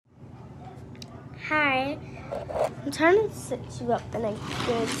Hi. I'm trying to set you up in a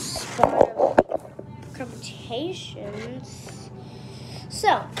good spot of computations.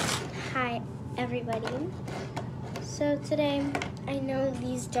 So, hi everybody. So today, I know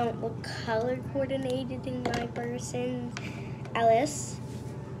these don't look color coordinated in my person, Alice,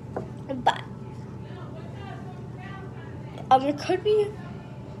 but there could be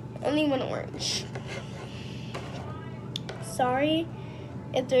only one orange. Sorry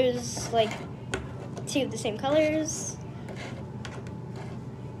if there's like two of the same colors.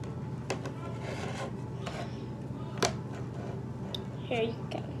 Here you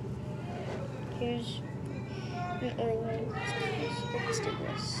go. Here's an orange. Let's do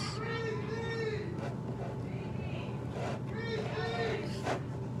this.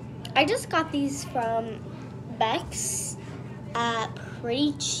 I just got these from Beck's at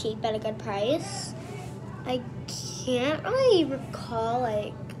pretty cheap at a good price. I can't really recall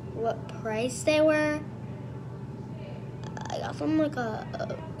like what price they were. I got them like a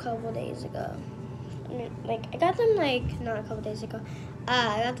couple days ago. I mean, like I got them like not a couple days ago.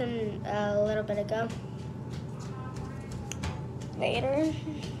 I got them a little bit ago. Later.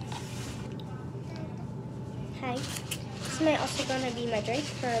 Hi. This might also gonna be my drink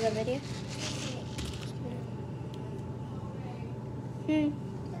for the video.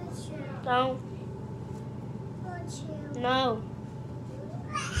 No. No.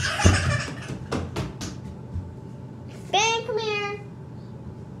 Ben, come here.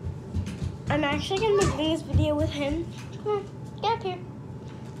 I'm actually gonna be doing this video with him. Come on, get up here.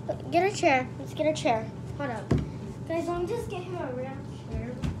 Get a chair. Let's get a chair. Hold up. Guys, let me just get him a real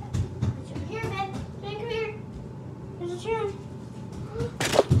chair. Here, Ben. Ben, come here. There's a chair. Move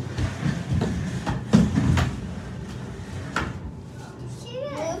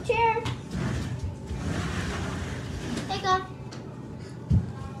chair. Hey, go.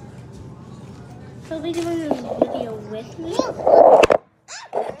 He'll be doing this video with me.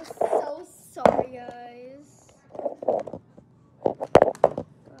 I'm so sorry, guys.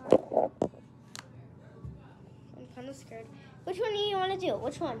 I'm kind of scared. Which one do you want to do?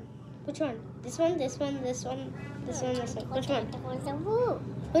 Which one? Which one? This one, this one, this one, this one, this one. Which one?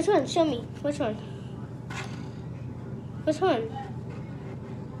 Which one? Show me. Which one? Which one?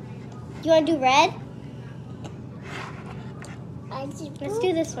 You want to do red? Let's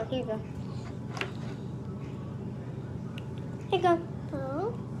do this one. Here you go. Here you go.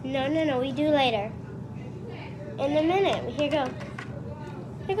 No. We do later. In a minute. Here you go.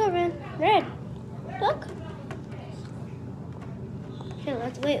 Here you go, Red. Red. Look. Here,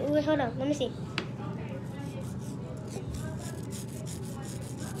 let's wait. Hold on. Let me see.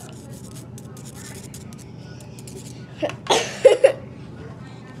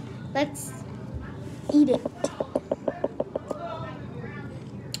 Let's eat it.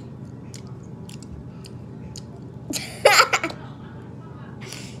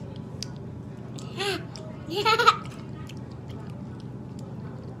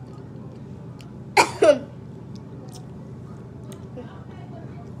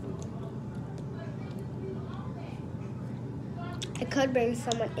 I could bring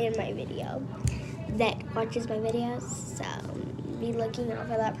someone in my video that watches my videos, so be looking out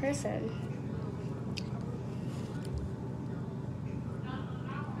for that person.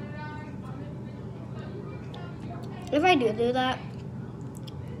 If I do that,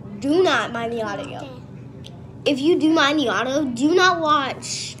 do not mind the audio. If you do mind the audio, do not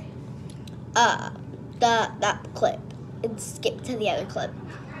watch that clip and skip to the other clip.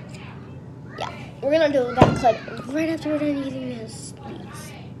 Yeah, we're gonna do that clip right after we're done eating this,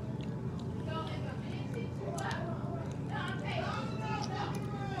 please.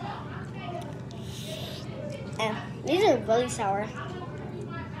 These are really sour.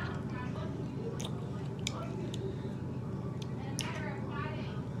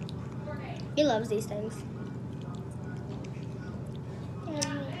 He loves these things.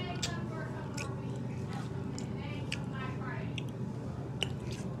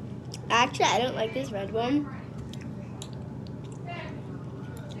 Actually, I don't like this red one.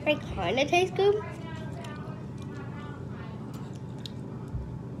 It kind of tastes good.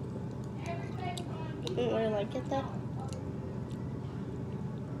 I don't really like it though.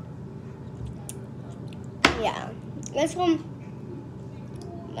 Yeah, this one.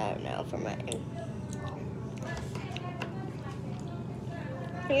 No, for mine.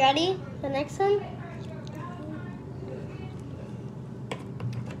 You ready? The next one?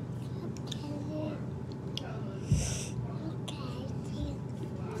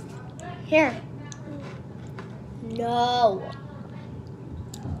 Here. No.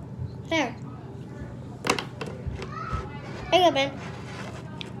 Here. Hey, Ben.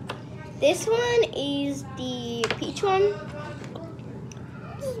 This one is the peach one.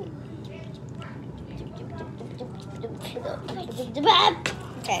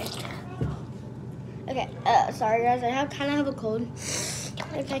 Okay. Okay. Sorry guys, I kind of have a cold.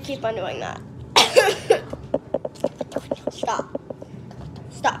 If I keep on doing that. Stop.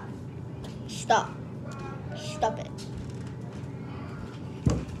 Stop. Stop. Stop it.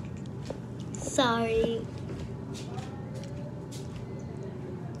 Sorry.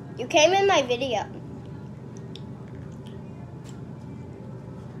 You came in my video.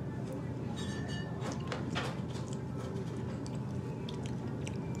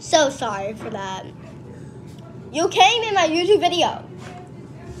 So sorry for that. You came in my YouTube video.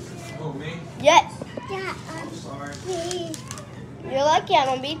 Oh, me? Yes. Yeah, I'm sorry. please. You're lucky I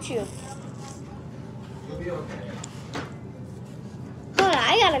don't beat you. You'll be okay. Hold on,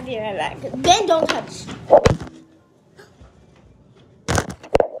 I gotta be right back. Ben, don't touch.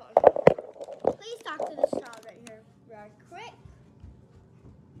 Please talk to this child right here, right quick.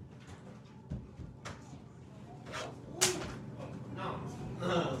 No.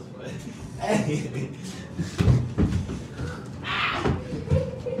 Hey.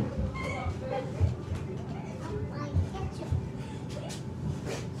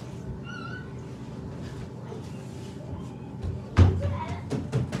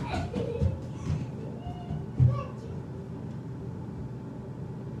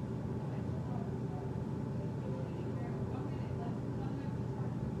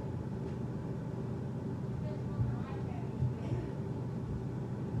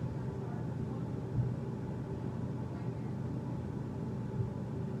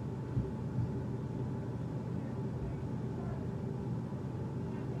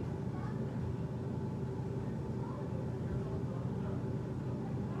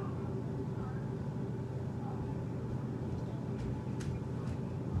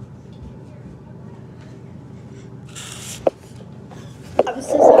 I'm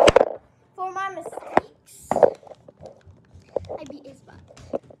so sorry for my mistakes. I beat his butt.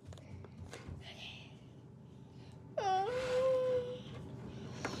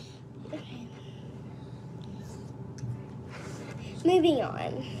 Okay. Moving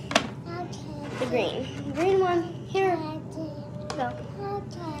on. The green one. Here. Go.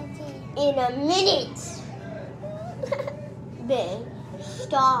 In a minute. Ben,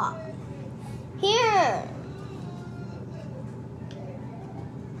 stop. Here.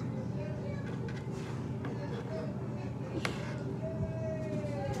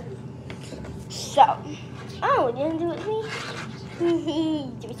 So, oh, you didn't do it with me?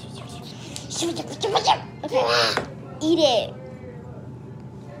 Okay, eat it.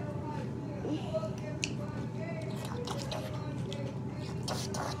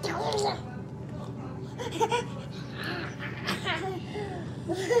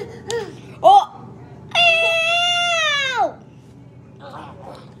 Oh! Ow!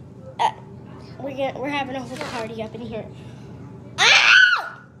 We're having a whole party up in here. Ow!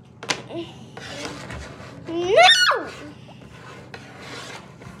 No!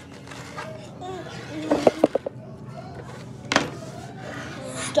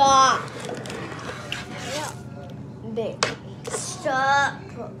 Stop. Big. Stop.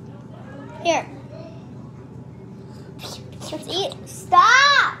 Here. Let's eat.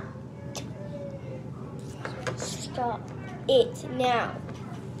 Stop. Stop it now.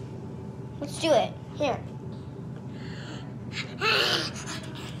 Let's do it. Here.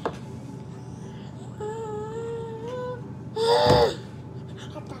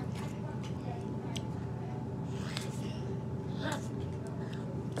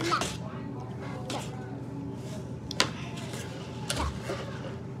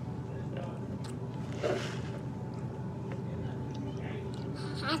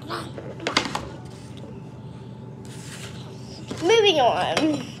 Moving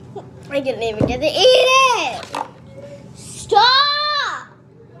on. I didn't even get to eat it. Stop.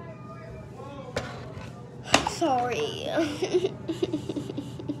 Sorry.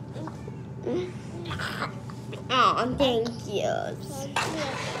 Oh, thank you.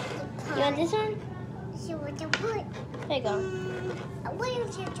 You want this one? So what to put? There you go. Where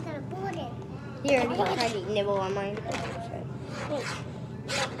is you gonna put it? Here, you can try to nibble on mine.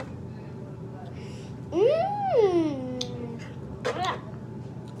 Mmm.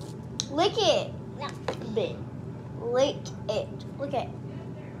 Lick it. Bit. Lick it. Look at it.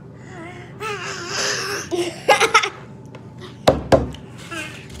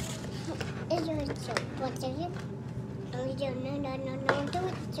 What is it? No, do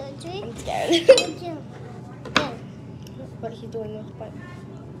it. I'm scared. What is he doing with my?